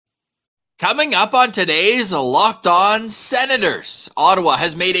Coming up on today's Locked On Senators, Ottawa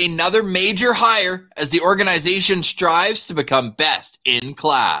has made another major hire as the organization strives to become best in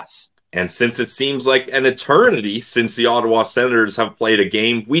class. And since it seems like an eternity since the Ottawa Senators have played a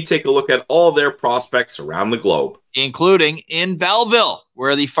game, we take a look at all their prospects around the globe. Including in Belleville,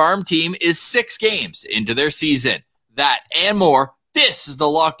 where the farm team is 6 games into their season. That and more. This is the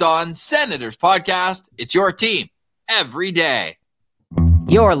Locked On Senators podcast. It's your team every day.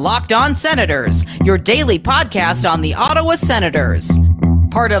 Your Locked On Senators, your daily podcast on the Ottawa Senators.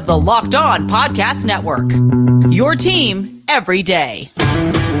 Part of the Locked On Podcast Network. Your team every day.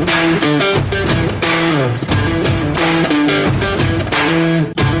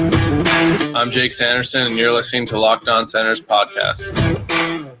 I'm Jake Sanderson, and you're listening to Locked On Senators podcast.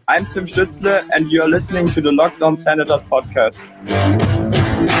 I'm Tim Stützle, and you're listening to the Locked On Senators podcast.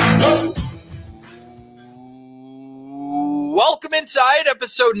 Welcome inside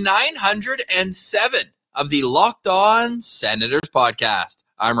episode 907 of the Locked On Senators podcast.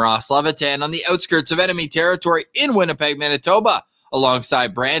 I'm Ross Levitan on the outskirts of enemy territory in Winnipeg, Manitoba,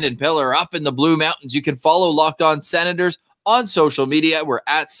 alongside Brandon Pillar up in the Blue Mountains. You can follow Locked On Senators on social media. We're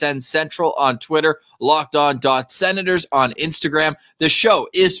at Sens Central on Twitter, lockedon.senators on Instagram. The show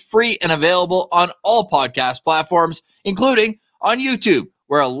is free and available on all podcast platforms, including on YouTube,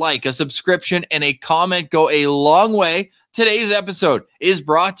 where a like, a subscription, and a comment go a long way. Today's episode is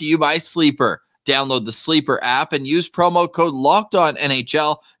brought to you by Sleeper. Download the Sleeper app and use promo code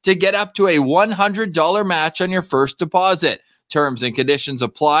LOCKEDONNHL to get up to a $100 match on your first deposit. Terms and conditions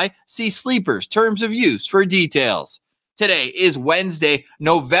apply. See Sleeper's terms of use for details. Today is Wednesday,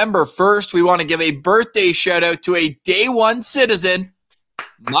 November 1st. We want to give a birthday shout out to a day one citizen,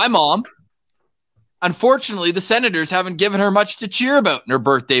 my mom. Unfortunately, the Senators haven't given her much to cheer about in her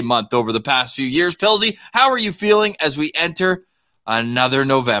birthday month over the past few years. Pilsy, how are you feeling as we enter another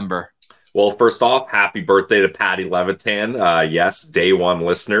November? Well, first off, happy birthday to Patty Levitan. Yes, day one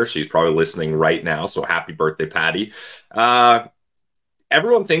listener. She's probably listening right now, so happy birthday, Patty.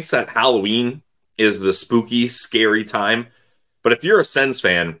 Everyone thinks that Halloween is the spooky, scary time. But if you're a Sens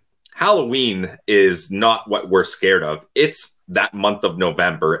fan, Halloween is not what we're scared of. It's that month of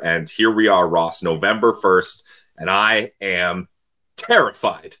November. And here we are, Ross, November 1st. And I am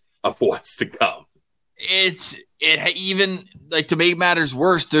terrified of what's to come. Even like to make matters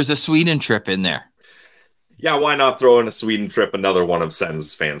worse, there's a Sweden trip in there. Yeah, why not throw in a Sweden trip, another one of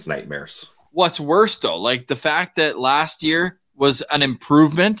Sens fans' nightmares? What's worse, though, like the fact that last year was an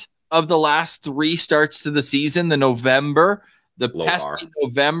improvement of the last 3 starts to the season, the pesky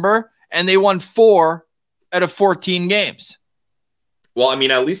November, and they won 4 out of 14 games. Well, I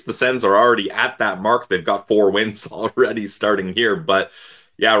mean, at least the Sens are already at that mark. They've got 4 wins already starting here. But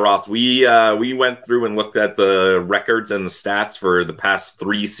yeah, Ross, we went through and looked at the records and the stats for the past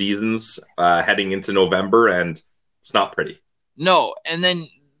 3 seasons heading into November, and it's not pretty. No, and then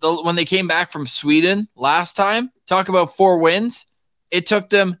when they came back from Sweden last time, talk about 4 wins. It took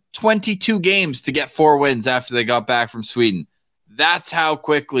them 22 games to get 4 wins after they got back from Sweden. That's how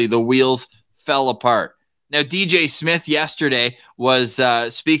quickly the wheels fell apart. Now, DJ Smith yesterday was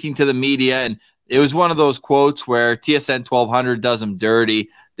speaking to the media, and it was one of those quotes where TSN 1200 does them dirty.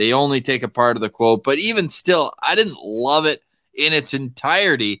 They only take a part of the quote, but even still, I didn't love it in its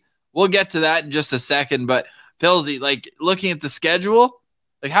entirety. We'll get to that in just a second, but Pilsy, like looking at the schedule,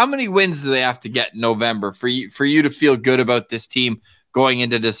 like how many wins do they have to get in November for you to feel good about this team going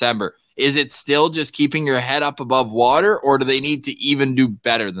into December? Is it still just keeping your head up above water, or do they need to even do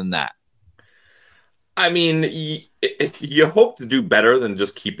better than that? I mean, you hope to do better than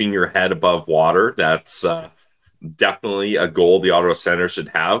just keeping your head above water. That's definitely a goal the Ottawa Senators should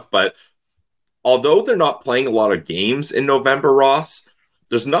have. But although they're not playing a lot of games in November, Ross,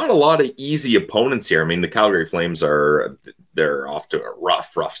 there's not a lot of easy opponents here. I mean, the Calgary Flames they're off to a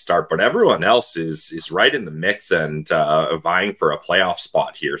rough start, but everyone else is right in the mix and vying for a playoff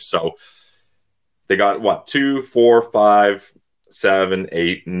spot here. So they got 2, 4, 5, 7,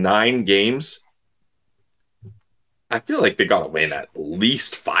 8, 9 games. I feel like they got to win at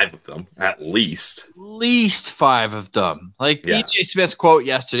least 5 of them. At least 5 of them. Like yeah. DJ Smith's quote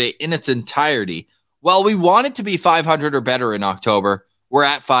yesterday in its entirety. Well, we wanted to be 500 or better in October. We're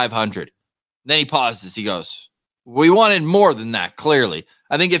at 500. Then he pauses. He goes, we wanted more than that, clearly.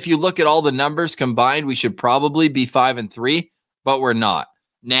 I think if you look at all the numbers combined, we should probably be 5-3, but we're not.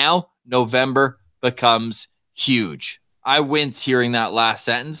 Now, November becomes huge. I wince hearing that last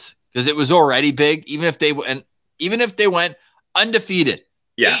sentence because it was already big, even if they went undefeated,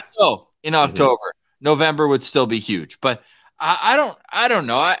 8-0 in October, November would still be huge. But I don't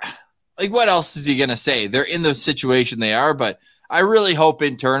know. What else is he going to say? They're in the situation they are, but I really hope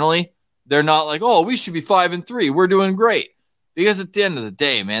internally they're not like, oh, we should be 5-3. We're doing great. Because at the end of the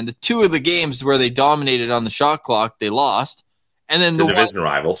day, man, the two of the games where they dominated on the shot clock, they lost. And then the division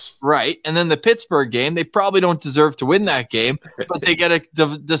rivals. Right. And then the Pittsburgh game, they probably don't deserve to win that game, but they get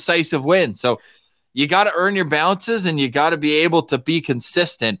a decisive win. So you got to earn your bounces and you got to be able to be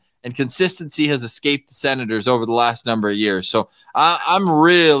consistent. And consistency has escaped the Senators over the last number of years. So I'm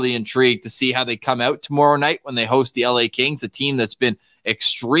really intrigued to see how they come out tomorrow night when they host the LA Kings, a team that's been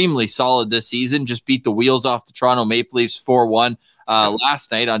extremely solid this season, just beat the wheels off the Toronto Maple Leafs 4-1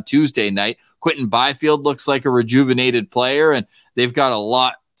 last night on Tuesday night. Quentin Byfield looks like a rejuvenated player, and they've got a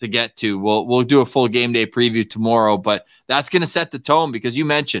lot to get to. We'll do a full game day preview tomorrow, but that's going to set the tone because you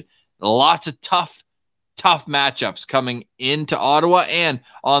mentioned lots of tough matchups coming into Ottawa and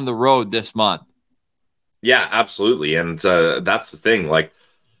on the road this month. Yeah, absolutely. And that's the thing. Like,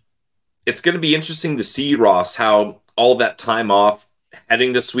 it's going to be interesting to see, Ross, how all that time off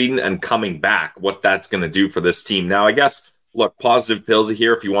heading to Sweden and coming back, what that's going to do for this team. Now, I guess, look, positive pills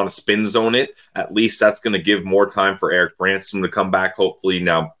here. If you want to spin zone it, at least that's going to give more time for Eric Branson to come back, hopefully.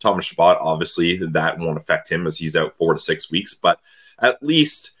 Now, Thomas Chabot, obviously, that won't affect him as he's out 4 to 6 weeks. But at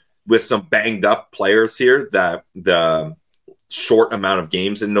least with some banged up players here, that the short amount of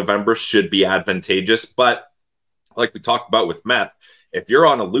games in November should be advantageous. But like we talked about with Meth, if you're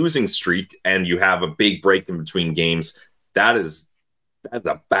on a losing streak and you have a big break in between games, that's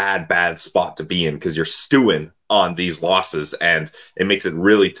a bad spot to be in because you're stewing on these losses, and it makes it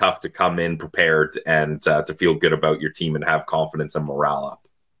really tough to come in prepared and to feel good about your team and have confidence and morale up.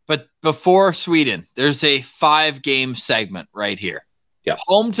 But before Sweden, there's a 5-game segment right here. Yeah.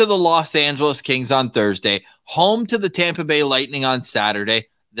 Home to the Los Angeles Kings on Thursday, home to the Tampa Bay Lightning on Saturday,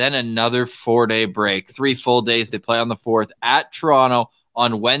 then another 4-day break. 3 full days. They play on the 4th at Toronto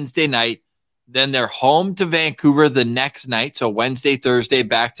on Wednesday night. Then they're home to Vancouver the next night. So Wednesday, Thursday,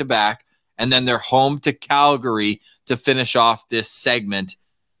 back-to-back. And then they're home to Calgary to finish off this segment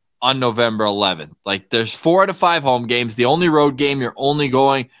on November 11th. Like, there's 4 out of 5 home games. The only road game, you're only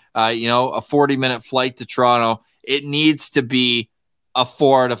going, a 40-minute flight to Toronto. It needs to be a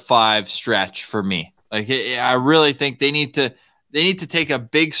 4 out of 5 stretch for me. Like, I really think they need to take a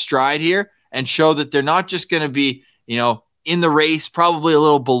big stride here and show that they're not just going to be, in the race, probably a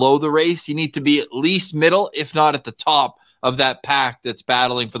little below the race. You need to be at least middle, if not at the top of that pack that's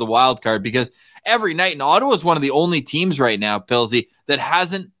battling for the wild card, because every night, and Ottawa is one of the only teams right now, Pilsy, that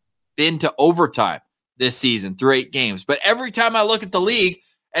hasn't been to overtime this season through 8 games. But every time I look at the league,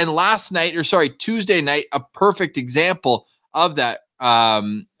 and Tuesday night, a perfect example of that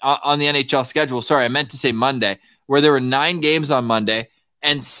on the NHL schedule. Sorry, I meant to say Monday, where there were 9 games on Monday,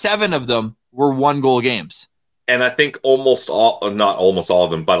 and 7 of them were 1-goal games. And I think not almost all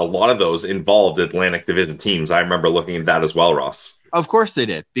of them, but a lot of those involved Atlantic Division teams. I remember looking at that as well, Ross. Of course they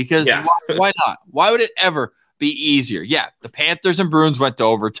did, because why not? Why would it ever be easier? Yeah, the Panthers and Bruins went to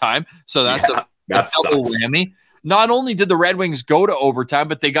overtime, so that's a double whammy. Not only did the Red Wings go to overtime,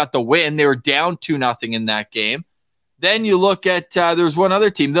 but they got the win. They were down 2-0 in that game. Then you look at there was one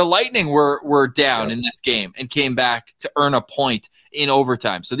other team. The Lightning were down in this game and came back to earn a point in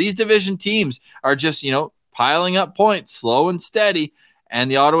overtime. So these division teams are just, piling up points, slow and steady, and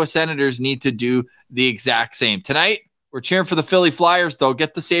the Ottawa Senators need to do the exact same. Tonight, we're cheering for the Philly Flyers, though.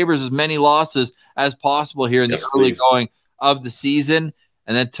 Get the Sabres as many losses as possible here in the early going of the season.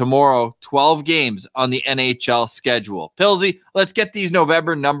 And then tomorrow, 12 games on the NHL schedule. Pilsy, let's get these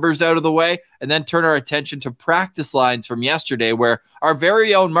November numbers out of the way and then turn our attention to practice lines from yesterday, where our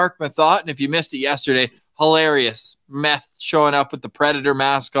very own Mark Mathot, and if you missed it yesterday, hilarious. Meth showing up with the Predator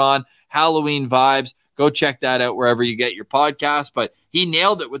mask on, Halloween vibes. Go check that out wherever you get your podcast. But he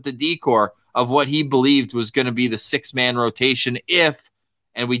nailed it with the decor of what he believed was going to be the 6-man rotation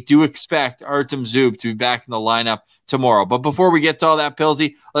and we do expect Artem Zub to be back in the lineup tomorrow. But before we get to all that,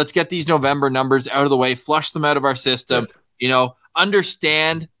 Pilsy, let's get these November numbers out of the way, flush them out of our system,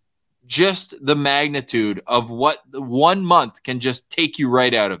 understand just the magnitude of what 1 month can just take you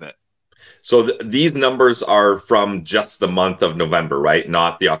right out of it. So these numbers are from just the month of November, right?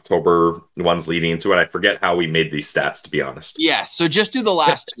 Not the October ones leading into it. I forget how we made these stats, to be honest. Yeah, so just do the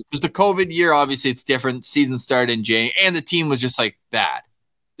last two. Because the COVID year, obviously, it's different. Season started in January, and the team was just bad.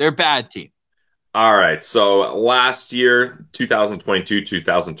 They're a bad team. All right, so last year, 2022,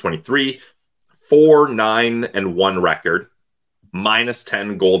 2023, 4-9-1 record,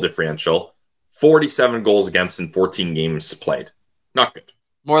 -10 goal differential, 47 goals against in 14 games played. Not good.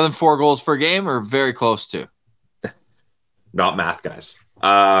 More than 4 goals per game, or very close to? Not math, guys.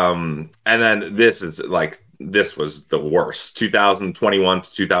 And then this was the worst. 2021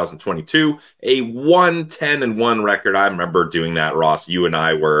 to 2022, a 1-10-1 record. I remember doing that, Ross. You and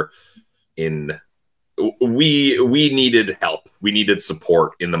I were we needed help. We needed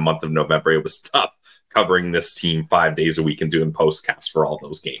support in the month of November. It was tough covering this team 5 days a week and doing postcasts for all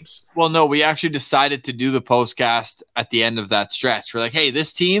those games. Well, no, we actually decided to do the postcast at the end of that stretch. We're like, hey,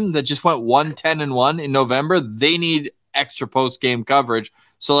 this team that just went 1-10-1 in November, they need extra post-game coverage.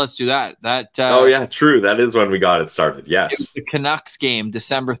 So let's do that. Oh, yeah, true. That is when we got it started. Yes. It was the Canucks game,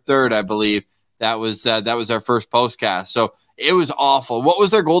 December 3rd, I believe. That was our first postcast. So it was awful. What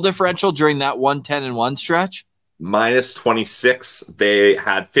was their goal differential during that 1-10-1 stretch? -26. They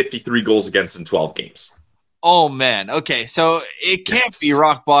had 53 goals against in 12 games. Oh, man. Okay, so it can't be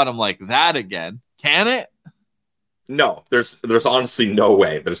rock bottom like that again, can it? No, there's honestly no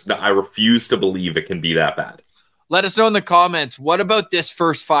way. I refuse to believe it can be that bad. Let us know in the comments, what about this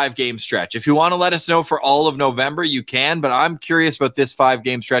first 5-game stretch? If you want to let us know for all of November, you can, but I'm curious about this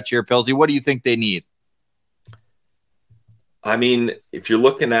 5-game stretch here, Pilsy. What do you think they need? I mean, if you're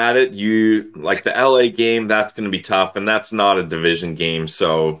looking at it, you like the LA game, that's going to be tough, and that's not a division game,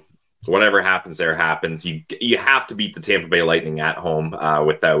 so whatever happens there happens. You have to beat the Tampa Bay Lightning at home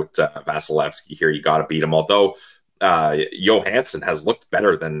without Vasilevsky here. You got to beat him, although Johansson has looked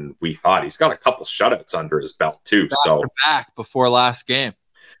better than we thought. He's got a couple shutouts under his belt too. Back before last game.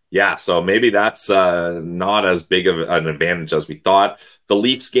 Yeah, so maybe that's not as big of an advantage as we thought. The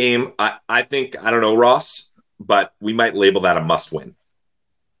Leafs game, I think, I don't know, Ross, but we might label that a must-win.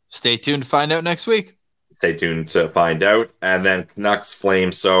 Stay tuned to find out next week. Stay tuned to find out. And then Canucks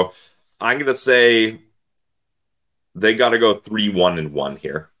Flames. So I'm going to say they got to go 3-1-1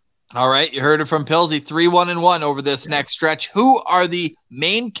 here. All right, you heard it from Pilsy, 3-1-1 over this next stretch. Who are the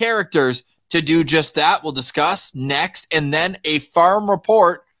main characters to do just that? We'll discuss next, and then a farm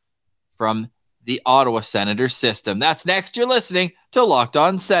report from the Ottawa Senators system. That's next. You're listening to Locked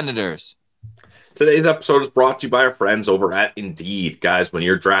On Senators. Today's episode is brought to you by our friends over at Indeed. Guys, when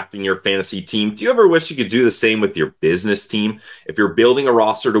you're drafting your fantasy team, do you ever wish you could do the same with your business team? If you're building a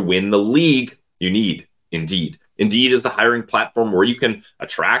roster to win the league, you need Indeed. Indeed is the hiring platform where you can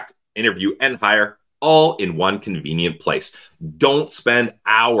attract, interview, and hire all in one convenient place. Don't spend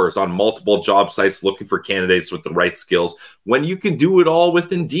hours on multiple job sites looking for candidates with the right skills when you can do it all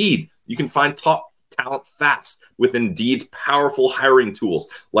with Indeed. You can find top talent fast with Indeed's powerful hiring tools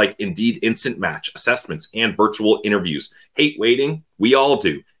like Indeed Instant Match, assessments, and virtual interviews. Hate waiting? We all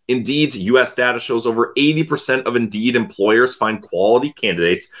do. Indeed's U.S. data shows over 80% of Indeed employers find quality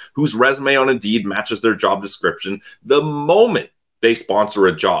candidates whose resume on Indeed matches their job description the moment they sponsor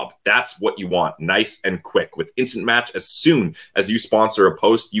a job. That's what you want, nice and quick. With Instant Match, as soon as you sponsor a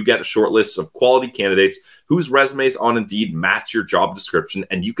post, you get a short list of quality candidates whose resumes on Indeed match your job description,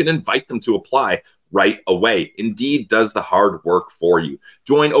 and you can invite them to apply right away. Indeed does the hard work for you.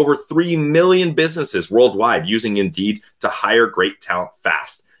 Join over 3 million businesses worldwide using Indeed to hire great talent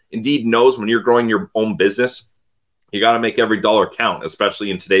fast. Indeed knows when you're growing your own business, you got to make every dollar count, especially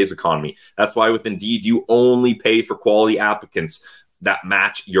in today's economy. That's why with Indeed, you only pay for quality applicants that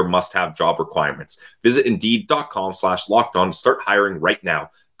match your must-have job requirements. Visit Indeed.com/lockedon to start hiring right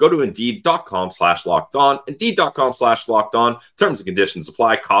now. Go to Indeed.com/lockedon, Indeed.com/lockedon. Terms and conditions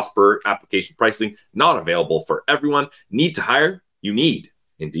apply. Cost per application pricing not available for everyone. Need to hire? You need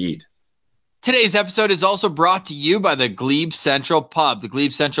Indeed. Today's episode is also brought to you by the Glebe Central Pub. The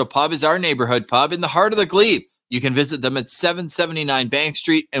Glebe Central Pub is our neighborhood pub in the heart of the Glebe. You can visit them at 779 Bank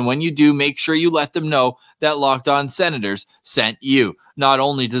Street, and when you do, make sure you let them know that Locked On Senators sent you. Not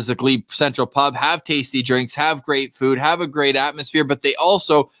only does the Glebe Central Pub have tasty drinks, have great food, have a great atmosphere, but they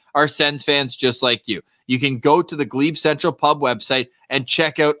also are Sens fans just like you. You can go to the Glebe Central Pub website and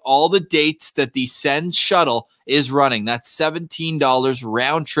check out all the dates that the Sens shuttle is running. That's $17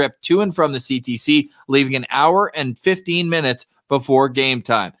 round trip to and from the CTC, leaving an hour and 15 minutes before game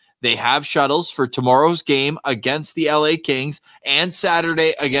time. They have shuttles for tomorrow's game against the LA Kings and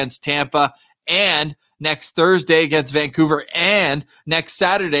Saturday against Tampa and next Thursday against Vancouver and next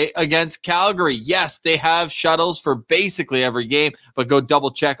Saturday against Calgary. Yes, they have shuttles for basically every game, but go double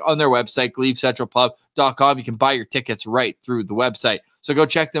check on their website, GlebeCentralPub.com. You can buy your tickets right through the website. So go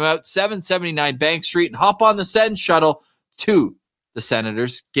check them out, 779 Bank Street, and hop on the Sens shuttle to the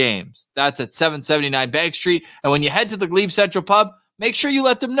Senators games. That's at 779 Bank Street. And when you head to the Glebe Central Pub, make sure you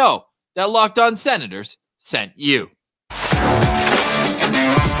let them know that Locked On Senators sent you.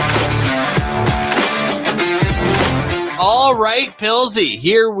 All right, Pilsy,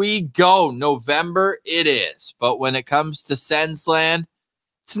 here we go. November it is. But when it comes to Sensland,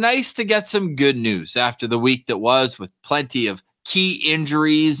 it's nice to get some good news after the week that was with plenty of key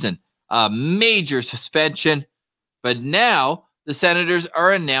injuries and a major suspension. But now the Senators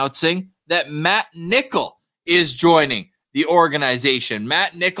are announcing that Matt Nickel is joining the organization.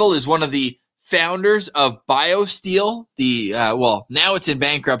 Matt Nickel is one of the founders of BioSteel. Now it's in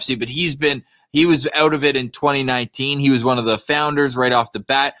bankruptcy, but he was out of it in 2019. He was one of the founders right off the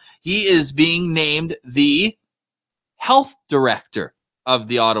bat. He is being named the health director of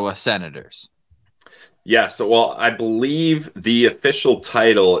the Ottawa Senators. Yes, well, I believe the official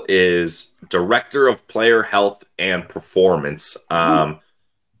title is Director of Player Health and Performance.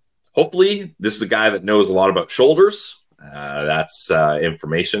 Hopefully, this is a guy that knows a lot about shoulders. That's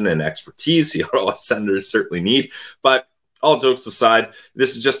information and expertise the Ottawa Senators certainly need. But all jokes aside,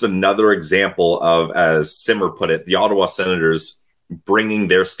 this is just another example of, as Simmer put it, the Ottawa Senators bringing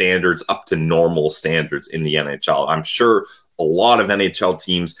their standards up to normal standards in the NHL. I'm sure a lot of NHL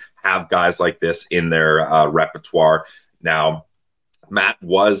teams have guys like this in their repertoire. Now, Matt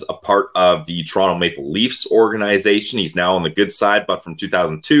was a part of the Toronto Maple Leafs organization. He's now on the good side, but from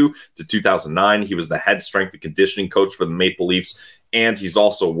 2002 to 2009, he was the head strength and conditioning coach for the Maple Leafs. And he's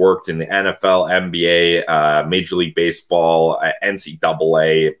also worked in the NFL, NBA, Major League Baseball,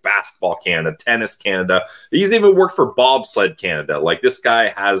 NCAA, Basketball Canada, Tennis Canada. He's even worked for Bobsled Canada. Like, this guy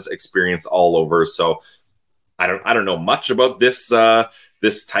has experience all over. So I don't know much about this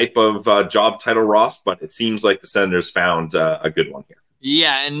this type of job title, Ross, but it seems like the Senators found a good one here.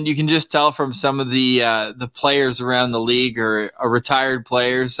 Yeah, and you can just tell from some of the players around the league or retired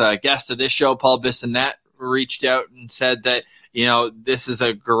players. Guest of this show, Paul Bissonnette, reached out and said that, this is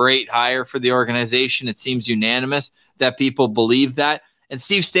a great hire for the organization. It seems unanimous that people believe that. And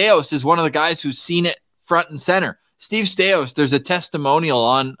Steve Staios is one of the guys who's seen it front and center. Steve Staios, there's a testimonial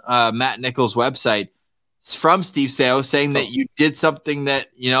on Matt Nickel's website from Steve Staios saying that you did something that,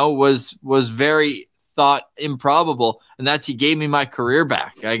 was very thought improbable, and that's he gave me my career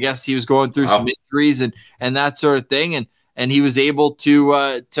back. I guess he was going through some injuries and that sort of thing, and he was able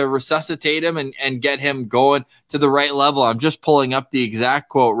to resuscitate him and get him going to the right level. I'm just pulling up the exact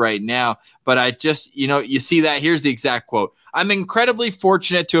quote right now, but I just, you see that. Here's the exact quote. I'm incredibly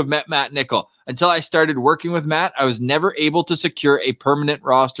fortunate to have met Matt Nickel. Until I started working with Matt, I was never able to secure a permanent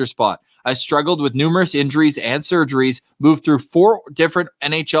roster spot. I struggled with numerous injuries and surgeries, moved through 4 different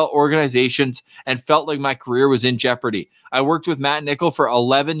NHL organizations, and felt like my career was in jeopardy. I worked with Matt Nickel for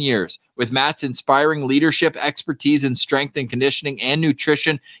 11 years. With Matt's inspiring leadership, expertise in strength and conditioning and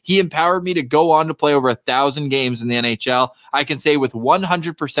nutrition, he empowered me to go on to play over 1,000 games in the NHL. I can say with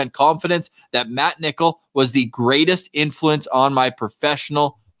 100% confidence that Matt Nickel was the greatest influence on my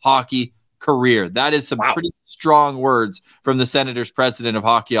professional hockey career. That is some pretty strong words from the Senators president of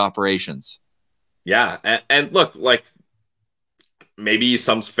hockey operations. Yeah. And look, like, maybe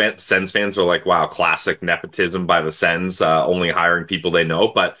some Sens fans are like, wow, classic nepotism by the Sens, only hiring people they know.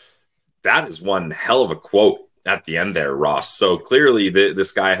 But that is one hell of a quote at the end there, Ross. So clearly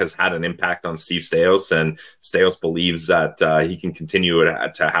this guy has had an impact on Steve Staios, and Staios believes that he can continue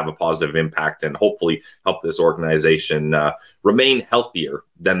to have a positive impact and hopefully help this organization remain healthier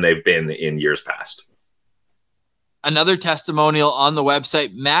than they've been in years past. Another testimonial on the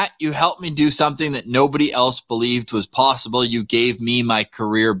website. Matt, you helped me do something that nobody else believed was possible. You gave me my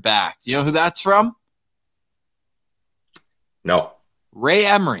career back. Do you know who that's from? No. Ray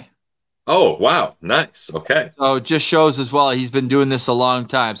Emery. Oh, wow. Nice. Okay. So it just shows as well he's been doing this a long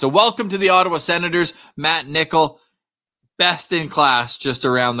time. So welcome to the Ottawa Senators, Matt Nickel. Best in class just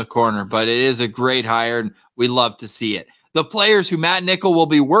around the corner, but it is a great hire, and we love to see it. The players who Matt Nickel will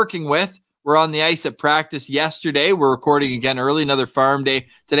be working with were on the ice at practice yesterday. We're recording again early, another farm day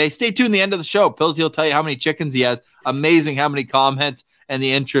today. Stay tuned the end of the show. Pillsy will tell you how many chickens he has. Amazing how many comments and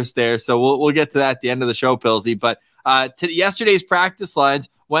the interest there. So we'll get to that at the end of the show, Pillsy. But yesterday's practice lines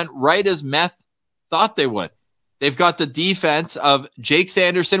went right as Meth thought they would. They've got the defense of Jake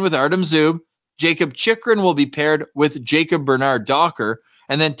Sanderson with Artem Zub. Jacob Chychrun will be paired with Jacob Bernard-Docker.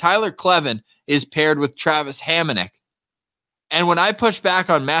 And then Tyler Klevin is paired with Travis Hamonic. And when I push back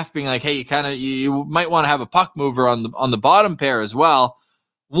on Meth being like, hey, you might want to have a puck mover on the bottom pair as well.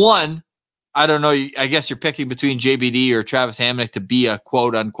 One, I don't know. I guess you're picking between JBD or Travis Hamonic to be a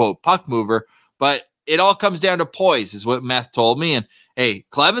quote unquote puck mover, but it all comes down to poise, is what Meth told me. And hey,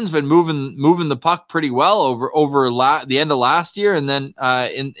 Clevin's been moving the puck pretty well over the end of last year, and then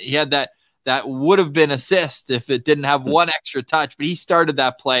he had that would have been assist if it didn't have one extra touch, but he started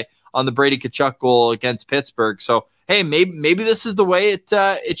that play on the Brady Tkachuk goal against Pittsburgh. So, hey, maybe this is the way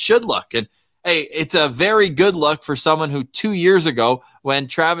it should look. And, hey, it's a very good look for someone who 2 years ago, when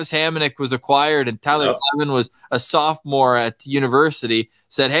Travis Hamonic was acquired and Tyler Klevin was a sophomore at university,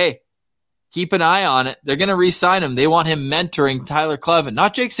 said, hey, keep an eye on it. They're going to re-sign him. They want him mentoring Tyler Klevin,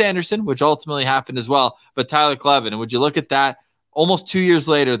 not Jake Sanderson, which ultimately happened as well, but Tyler Klevin. And would you look at that? Almost 2 years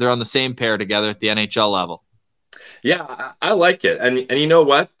later, they're on the same pair together at the NHL level. Yeah, I like it. And you know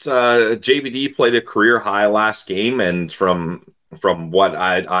what? JBD played a career high last game, and from what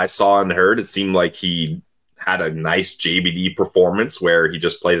I saw and heard, it seemed like he had a nice JBD performance where he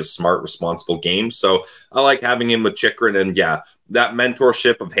just played a smart, responsible game. So I like having him with Chikrin, and yeah, that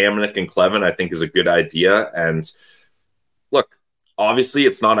mentorship of Hamonic and Clevin I think is a good idea. And look, obviously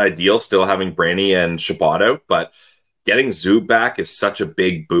it's not ideal still having Branny and Shabbat out, but getting Zub back is such a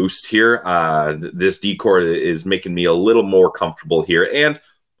big boost here. This decor is making me a little more comfortable here. And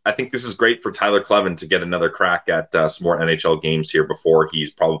I think this is great for Tyler Clevin to get another crack at some more NHL games here before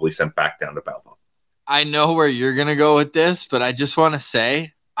he's probably sent back down to Belleville. I know where you're going to go with this, but I just want to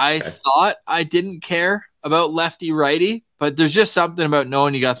say I thought I didn't care about lefty-righty, but there's just something about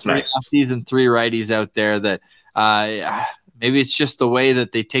knowing you got three lefties and three righties out there that maybe it's just the way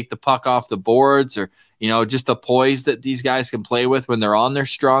that they take the puck off the boards, or just the poise that these guys can play with when they're on their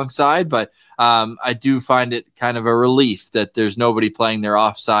strong side. But I do find it kind of a relief that there's nobody playing their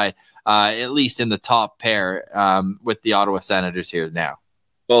offside, at least in the top pair with the Ottawa Senators here now.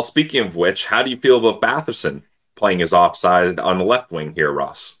 Well, speaking of which, how do you feel about Batherson playing his offside on the left wing here,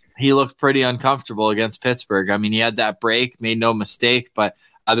 Ross? He looked pretty uncomfortable against Pittsburgh. I mean, he had that break, made no mistake, but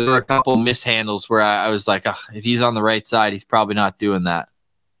there were a couple mishandles where I was like, if he's on the right side, he's probably not doing that.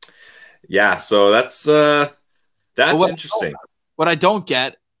 Yeah, so that's interesting. What I don't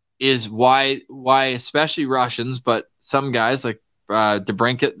get is why especially Russians, but some guys like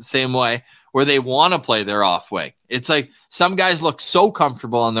DeBrincat the same way, where they want to play their off wing. It's like some guys look so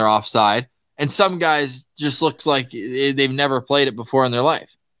comfortable on their offside, and some guys just look like they've never played it before in their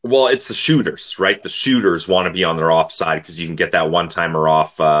life. Well, it's the shooters, right? The shooters want to be on their offside because you can get that one-timer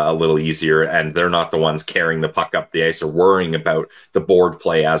off a little easier, and they're not the ones carrying the puck up the ice or worrying about the board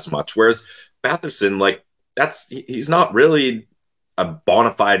play as much. Whereas Batherson, he's not really a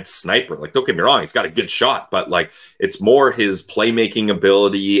bona fide sniper. Like, don't get me wrong, he's got a good shot, but it's more his playmaking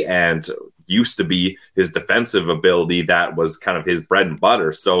ability and used to be his defensive ability that was kind of his bread and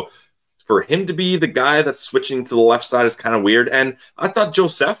butter. So for him to be the guy that's switching to the left side is kind of weird. And I thought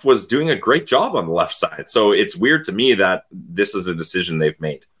Joseph was doing a great job on the left side. So it's weird to me that this is a decision they've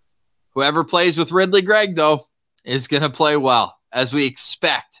made. Whoever plays with Ridley Gregg, though, is going to play well, as we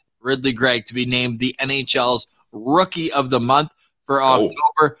expect Ridley Gregg to be named the NHL's Rookie of the Month for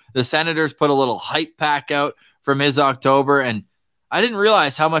October. The Senators put a little hype pack out from his October, and I didn't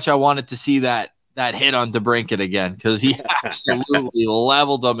realize how much I wanted to see that hit on DeBrincat again, because he absolutely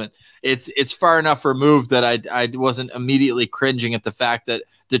leveled them, and it's far enough removed that I wasn't immediately cringing at the fact that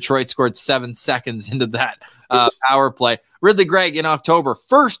Detroit scored 7 seconds into that power play. Ridley Gregg in October,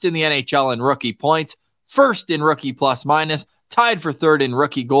 first in the NHL in rookie points, first in rookie plus minus, tied for third in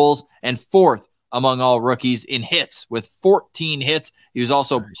rookie goals, and fourth among all rookies in hits with 14 hits. He was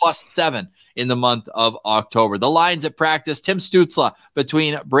also +7 in the month of October. The lines at practice: Tim Stützle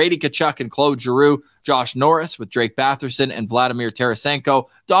between Brady Tkachuk and Claude Giroux, Josh Norris with Drake Batherson and Vladimir Tarasenko.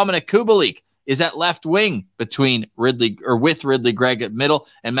 Dominic Kubalik is at left wing with Ridley Gregg at middle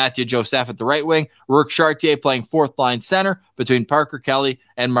and Mathieu Joseph at the right wing. Rourke Chartier playing fourth line center between Parker Kelly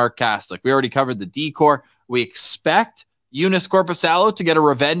and Mark Kastlick. We already covered the decor. We expect Eunice Korpisalo to get a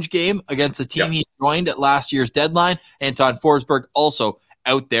revenge game against the team he joined at last year's deadline. Anton Forsberg also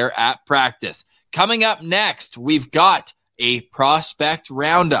out there at practice. Coming up next, we've got a prospect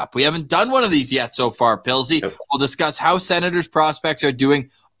roundup. We haven't done one of these yet so far, Pilsy. We'll discuss how Senators prospects are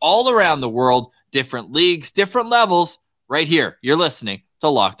doing all around the world, different leagues, different levels, right here. You're listening to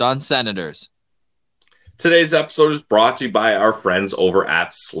Locked On Senators. Today's episode is brought to you by our friends over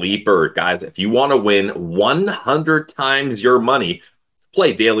at Sleeper. Guys, if you want to win 100 times your money,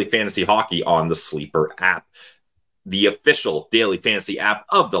 play daily fantasy hockey on the Sleeper app, the official daily fantasy app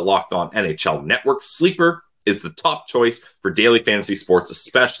of the Locked On NHL Network. Sleeper is the top choice for daily fantasy sports,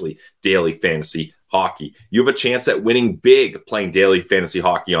 especially daily fantasy hockey. You have a chance at winning big playing daily fantasy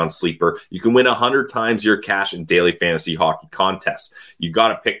hockey on Sleeper. You can win 100 times your cash in daily fantasy hockey contests. You got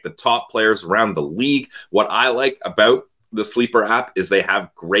to pick the top players around the league. What I like about the Sleeper app is they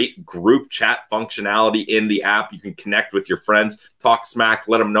have great group chat functionality in the app. You can connect with your friends, talk smack,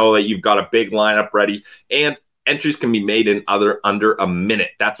 let them know that you've got a big lineup ready, and entries can be made in under a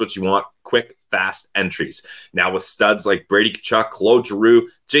minute. That's what you want. Quick, fast entries. Now with studs like Brady Tkachuk, Claude Giroux,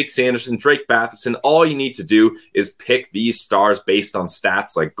 Jake Sanderson, Drake Batherson, all you need to do is pick these stars based on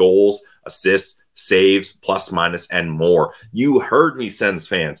stats like goals, assists, saves, plus, minus, and more. You heard me, Sens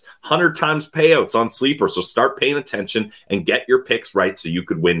fans. 100 times payouts on Sleeper, so start paying attention and get your picks right so you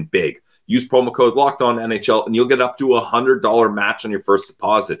could win big. Use promo code LOCKEDONNHL and you'll get up to $100 match on your first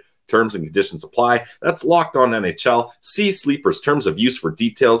deposit. Terms and conditions apply. That's Locked On NHL. See Sleepers terms of use for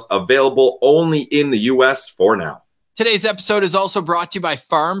details. Available only in the U.S. for now. Today's episode is also brought to you by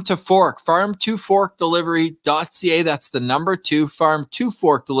Farm to Fork, farm2forkdelivery.ca. That's the number 2,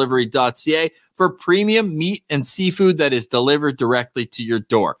 farm2forkdelivery.ca for premium meat and seafood that is delivered directly to your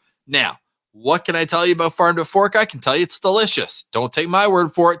door. Now, what can I tell you about Farm to Fork? I can tell you it's delicious. Don't take my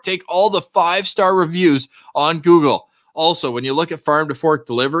word for it. Take all the 5-star reviews on Google. Also, when you look at Farm to Fork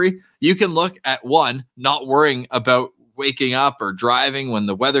delivery, you can look at one, not worrying about waking up or driving when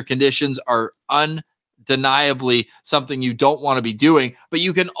the weather conditions are undeniably something you don't want to be doing, but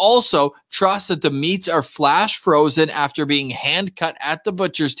you can also trust that the meats are flash frozen after being hand cut at the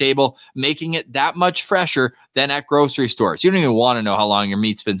butcher's table, making it that much fresher than at grocery stores. You don't even want to know how long your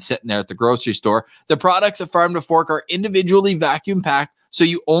meat's been sitting there at the grocery store. The products at Farm to Fork are individually vacuum packed, so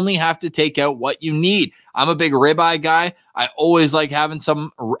you only have to take out what you need. I'm a big ribeye guy. I always like having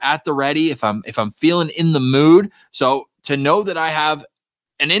some at the ready if I'm feeling in the mood. So to know that I have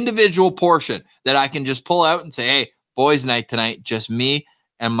an individual portion that I can just pull out and say, hey, boys' night tonight, just me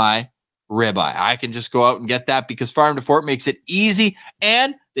and my ribeye. I can just go out and get that because Farm to Fork makes it easy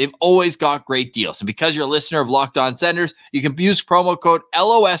and they've always got great deals. And because you're a listener of Locked On Senators, you can use promo code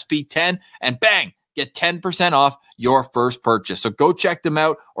LOSP10 and bang, get 10% off your first purchase. So go check them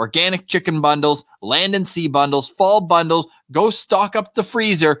out. Organic chicken bundles, land and sea bundles, fall bundles. Go stock up the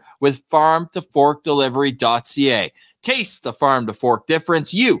freezer with farmtoforkdelivery.ca. Taste the Farm to Fork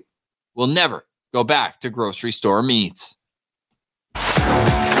difference. You will never go back to grocery store meats.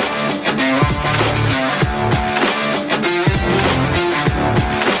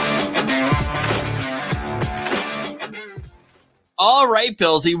 All right,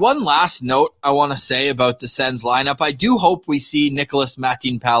 Pillsy, one last note I want to say about the Sens lineup. I do hope we see Nicholas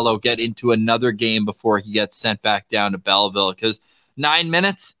Matinpalo get into another game before he gets sent back down to Belleville, because 9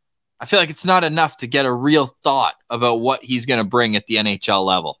 minutes, I feel like it's not enough to get a real thought about what he's going to bring at the NHL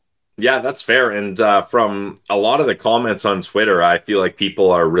level. Yeah, that's fair. And from a lot of the comments on Twitter, I feel like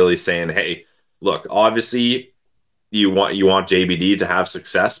people are really saying, hey, look, obviously you want JBD to have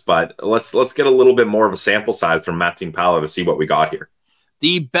success, but let's get a little bit more of a sample size from Matinpalo to see what we got here.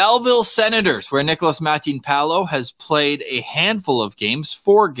 The Belleville Senators, where Nicholas Matinpalo has played a handful of games,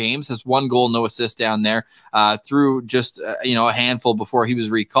 4 games, has 1 goal, no assist down there through just a handful before he was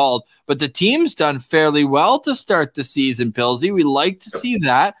recalled. But the team's done fairly well to start the season, Pillsy. We like to see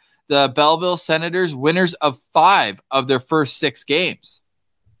that. The Belleville Senators, winners of 5 of their first 6 games.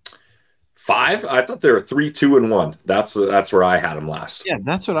 5? I thought they were 3-2-1. That's where I had them last. Yeah,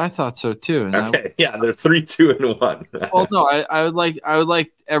 that's what I thought so too. And okay, yeah, they're 3-2-1. Well, no, I would like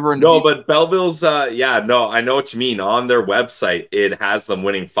everyone. But Belleville's, I know what you mean. On their website, it has them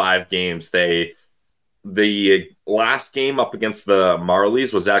winning 5 games. The last game up against the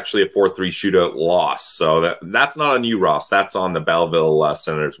Marlies was actually a 4-3 shootout loss. So that's not on you, Ross. That's on the Belleville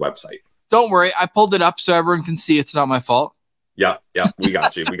Senators website. Don't worry, I pulled it up so everyone can see. It's not my fault. Yeah, we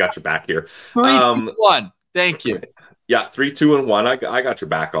got you. We got your back here. 3-2-1. Thank you. Yeah, 3-2-1. I got your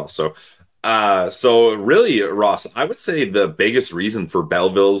back also. So really, Ross, I would say the biggest reason for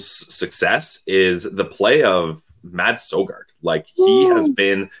Belleville's success is the play of Mads Søgaard. Like, he has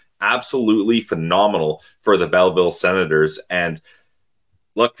been absolutely phenomenal for the Belleville Senators. And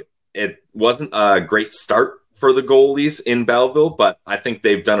look, it wasn't a great start for the goalies in Belleville, but I think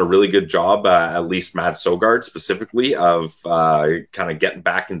they've done a really good job, at least Mads Søgaard specifically, of kind of getting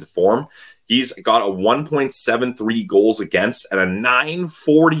back into form. He's got a 1.73 goals against and a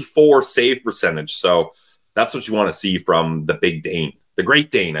 944 save percentage. So that's what you want to see from the Big Dane. The Great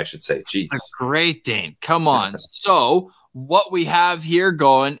Dane, I should say. Jeez. The Great Dane. Come on. So what we have here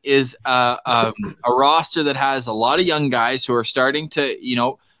going is a roster that has a lot of young guys who are starting to,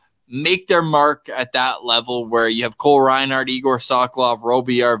 make their mark at that level, where you have Cole Reinhardt, Igor Sokolov,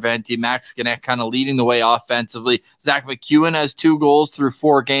 Roby Arventi, Max Ganek kind of leading the way offensively. Zach McEwen has 2 goals through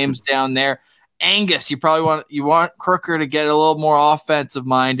 4 games down there. Angus, you want Crooker to get a little more offensive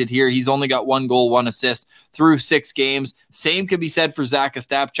minded here. He's only got 1 goal, 1 assist through 6 games. Same could be said for Zach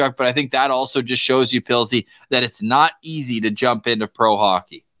Ostapchuk, but I think that also just shows you, Pilsy, that it's not easy to jump into pro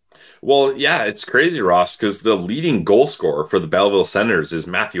hockey. Well, yeah, it's crazy, Ross, because the leading goal scorer for the Belleville Senators is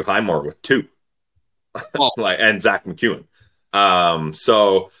Matthew Highmore with 2, and Zach McEwen.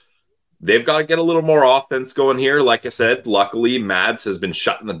 So they've got to get a little more offense going here. Like I said, luckily Mads has been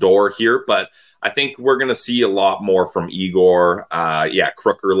shutting the door here, but I think we're going to see a lot more from Igor.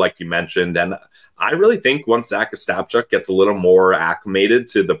 Crooker, like you mentioned, and I really think once Zach Ostapchuk gets a little more acclimated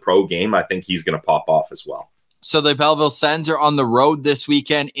to the pro game, I think he's going to pop off as well. So the Belleville Sens are on the road this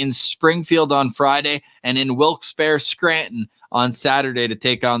weekend in Springfield on Friday and in Wilkes-Barre, Scranton on Saturday to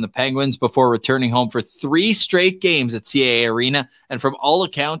take on the Penguins before returning home for 3 straight games at CAA Arena. And from all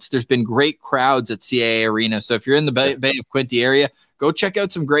accounts, there's been great crowds at CAA Arena. So if you're in the Bay of Quinte area, go check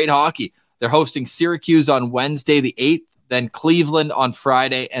out some great hockey. They're hosting Syracuse on Wednesday the 8th, then Cleveland on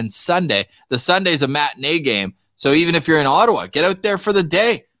Friday and Sunday. The Sunday's a matinee game. So even if you're in Ottawa, get out there for the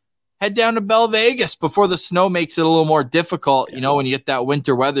day. Head down to Bell Vegas before the snow makes it a little more difficult. You know, when you get that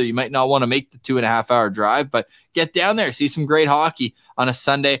winter weather, you might not want to make the 2.5-hour drive, but get down there, see some great hockey on a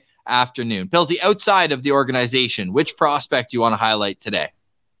Sunday afternoon. Pilsy, outside of the organization, which prospect do you want to highlight today?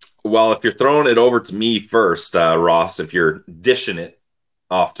 Well, if you're throwing it over to me first, Ross, if you're dishing it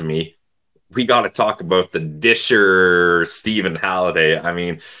off to me, we got to talk about the disher Stephen Halliday. I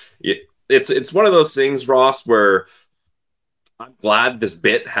mean, it's one of those things, Ross, where I'm glad this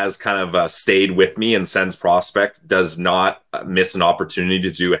bit has kind of stayed with me, and Sens Prospect does not miss an opportunity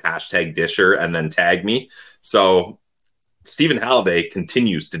to do a hashtag disher and then tag me. So Stephen Halliday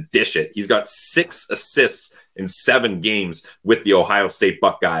continues to dish it. He's got 6 assists in 7 games with the Ohio State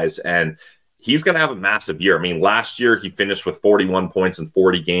Buckeyes, and he's going to have a massive year. I mean, last year he finished with 41 points in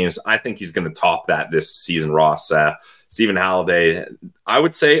 40 games. I think he's going to top that this season, Ross. Stephen Halliday, I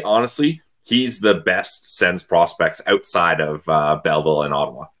would say, honestly, he's the best Sens prospects outside of Belleville and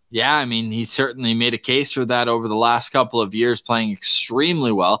Ottawa. Yeah, I mean, he certainly made a case for that over the last couple of years, playing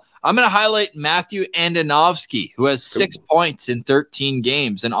extremely well. I'm going to highlight Matthew Andonovski, who has 6 points in 13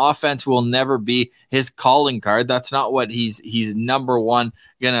 games. And offense will never be his calling card. That's not what he's number one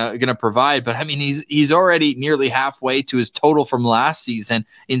gonna provide. But I mean, he's already nearly halfway to his total from last season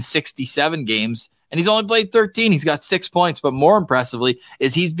in 67 games. And he's only played 13. He's got 6 points. But more impressively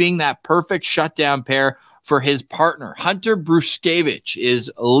is he's being that perfect shutdown pair for his partner. Hunter Bruskevich is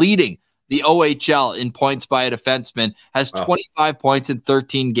leading the OHL in points by a defenseman, has 25 points in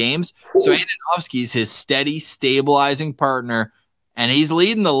 13 games. So Andonovski is his steady, stabilizing partner, and he's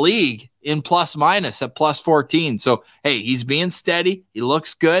leading the league in plus minus at plus 14. So, hey, he's being steady. He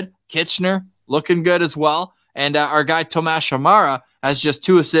looks good. Kitchener looking good as well. And our guy Tomas Hamara has just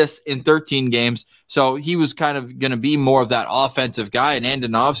 2 assists in 13 games. So he was kind of going to be more of that offensive guy, and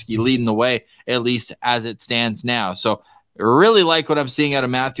Andonovski leading the way, at least as it stands now. So I really like what I'm seeing out of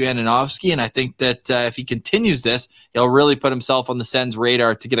Matthew Andonovski, and I think that if he continues this, he'll really put himself on the Sens'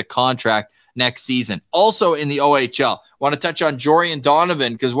 radar to get a contract next season. Also in the OHL, want to touch on Jorian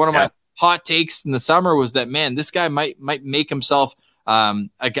Donovan, because one of my hot takes in the summer was that, man, this guy might make himself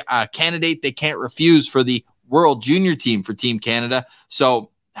a candidate they can't refuse for the World Junior team for Team Canada.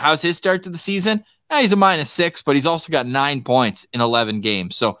 So how's his start to the season? He's a -6, but he's also got 9 points in 11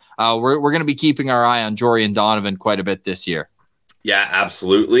 games. So we're going to be keeping our eye on Jorian Donovan quite a bit this year. Yeah,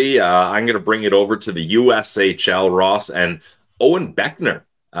 absolutely. I'm going to bring it over to the USHL, Ross, and Owen Beckner.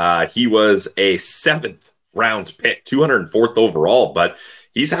 He was a 7th round pick, 204th overall, but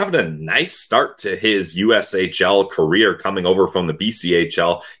he's having a nice start to his USHL career coming over from the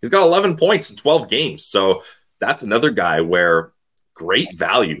BCHL. He's got 11 points in 12 games. So that's another guy where great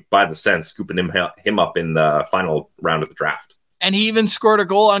value by the Sens, scooping him up in the final round of the draft. And he even scored a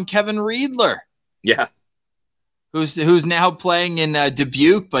goal on Kevin Riedler. Yeah. Who's now playing in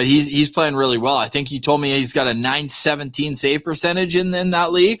Dubuque, but he's playing really well. I think you told me he's got a .917 save percentage in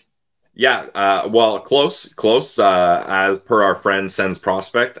that league. Yeah, well, close. As per our friend Sens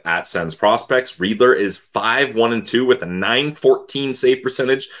Prospect at Sens Prospects, Riedler is 5-1-2 with a .914 save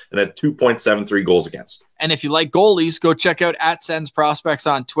percentage and a 2.73 goals against. And if you like goalies, go check out at Sens Prospects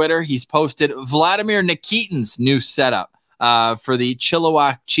on Twitter. He's posted Vladimir Nikitin's new setup for the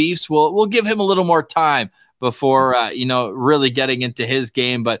Chilliwack Chiefs. We'll give him a little more time before really getting into his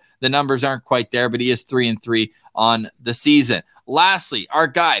game, but the numbers aren't quite there. But he is 3-3 on the season. Lastly, our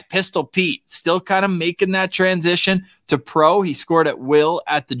guy, Pistol Pete, still kind of making that transition to pro. He scored at will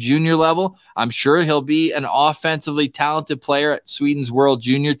at the junior level. I'm sure he'll be an offensively talented player at Sweden's World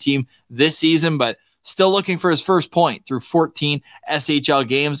Junior team this season, but still looking for his first point through 14 SHL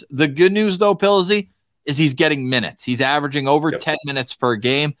games. The good news, though, Pilsy, is he's getting minutes. He's averaging over 10 minutes per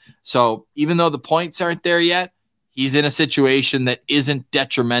game. So even though the points aren't there yet, he's in a situation that isn't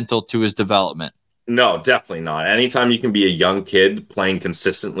detrimental to his development. No, definitely not. Anytime you can be a young kid playing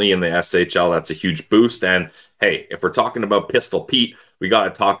consistently in the SHL, that's a huge boost. And hey, if we're talking about Pistol Pete, we got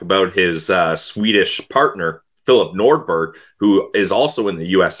to talk about his Swedish partner, Philip Nordberg, who is also in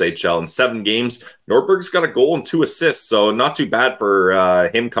the USHL in 7 games. Nordberg's got a goal and 2 assists, so not too bad for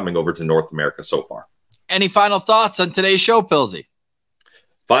him coming over to North America so far. Any final thoughts on today's show, Pilsy?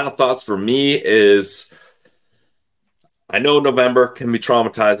 Final thoughts for me is, I know November can be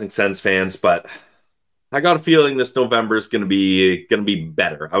traumatizing Sens fans, but I got a feeling this November is going to be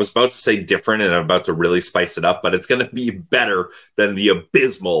better. I was about to say different, and I'm about to really spice it up, but it's going to be better than the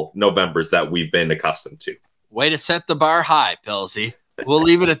abysmal Novembers that we've been accustomed to. Way to set the bar high, Pilsy. We'll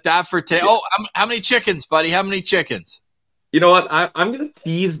leave it at that for today. Oh, how many chickens, buddy? How many chickens? You know what? I'm going to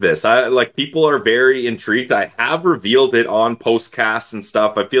tease this. People are very intrigued. I have revealed it on postcasts and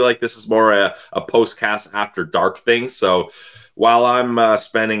stuff. I feel like this is more a postcast after dark thing. So while I'm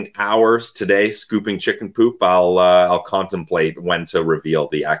spending hours today scooping chicken poop, I'll contemplate when to reveal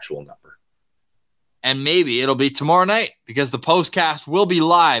the actual number. And maybe it'll be tomorrow night because the postcast will be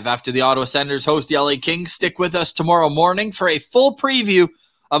live after the Ottawa Senators host the LA Kings. Stick with us tomorrow morning for a full preview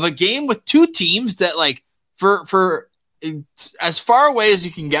of a game with two teams that, like, for as far away as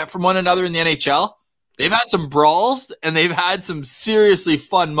you can get from one another in the NHL, they've had some brawls and they've had some seriously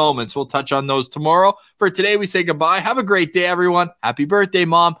fun moments. We'll touch on those tomorrow. For today, we say goodbye. Have a great day, everyone. Happy birthday,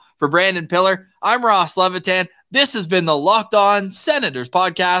 Mom. For Brandon Pillar, I'm Ross Levitan. This has been the Locked On Senators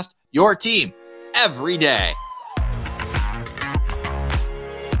podcast, your team every day.